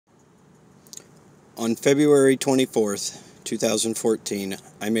On February 24th, 2014,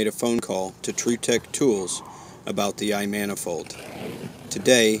 I made a phone call to TruTech Tools about the iManifold.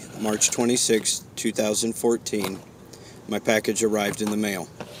 Today, March 26, 2014, my package arrived in the mail.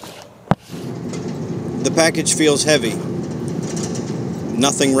 The package feels heavy.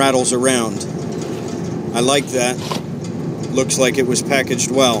 Nothing rattles around. I like that. Looks like it was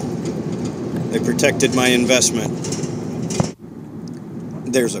packaged well. They protected my investment.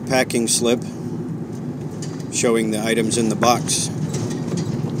 There's a packing slip showing the items in the box.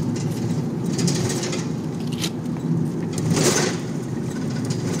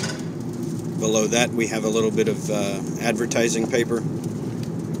 Below that we have a little bit of advertising paper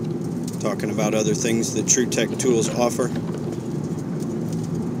talking about other things that TruTech Tools offer.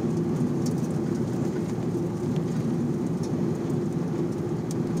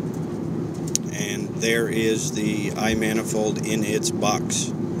 And there is the iManifold in its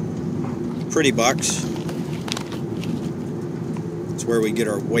box. Pretty box. It's where we get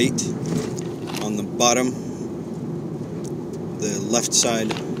our weight on the bottom, the left side,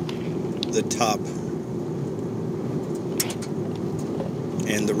 the top,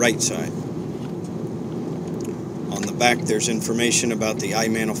 and the right side. On the back there's information about the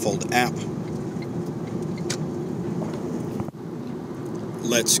iManifold app.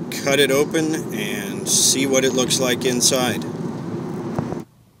 Let's cut it open and see what it looks like inside.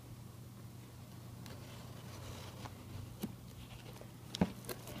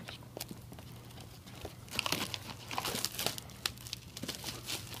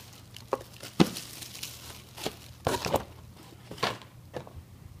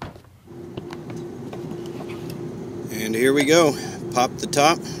 And here we go. Pop the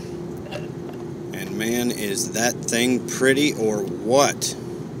top. And man, is that thing pretty or what?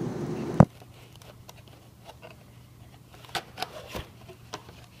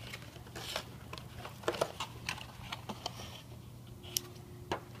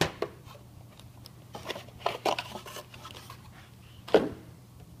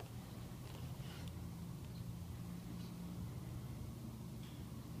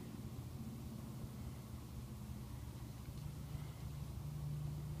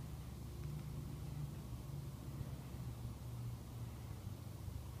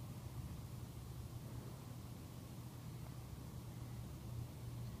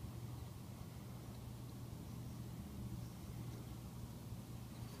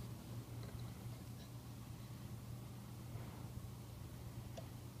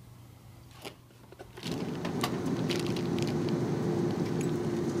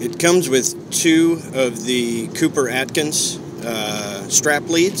 It comes with two of the Cooper Atkins strap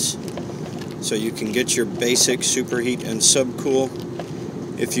leads, so you can get your basic superheat and subcool.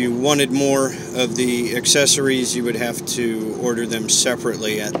 If you wanted more of the accessories, you would have to order them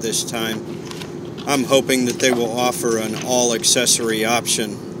separately at this time. I'm hoping that they will offer an all-accessory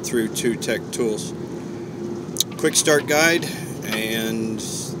option through TruTech Tools. Quick start guide, and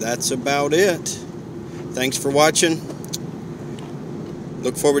that's about it. Thanks for watching.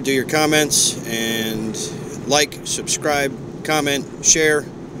 Look forward to your comments, and like, subscribe, comment, share.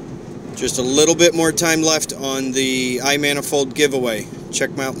 Just a little bit more time left on the iManifold giveaway.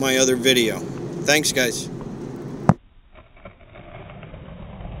 Check out my other video. Thanks, guys.